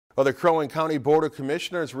Well, the Crow Wing County Board of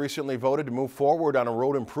Commissioners recently voted to move forward on a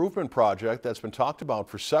road improvement project that's been talked about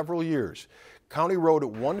for several years. County Road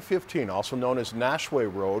 115, also known as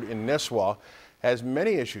Nashway Road in Nisswa, has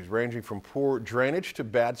many issues ranging from poor drainage to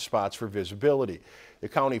bad spots for visibility. The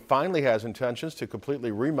county finally has intentions to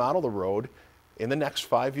completely remodel the road in the next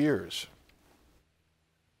 5 years.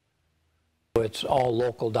 It's all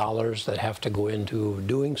local dollars that have to go into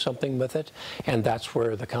doing something with it, and that's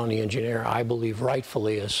where the county engineer, I believe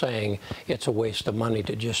rightfully, is saying it's a waste of money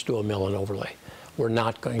to just do a mill and overlay. We're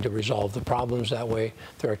not going to resolve the problems that way.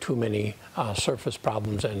 There are too many surface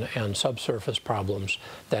problems and subsurface problems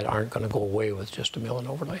that aren't going to go away with just a mill and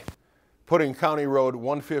overlay. Putting County Road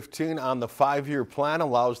 115 on the 5-year plan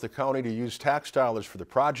allows the county to use tax dollars for the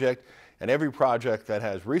project, and every project that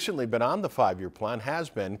has recently been on the 5-year plan has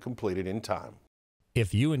been completed in time.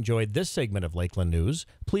 If you enjoyed this segment of Lakeland News,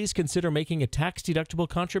 please consider making a tax-deductible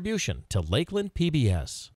contribution to Lakeland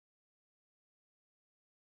PBS.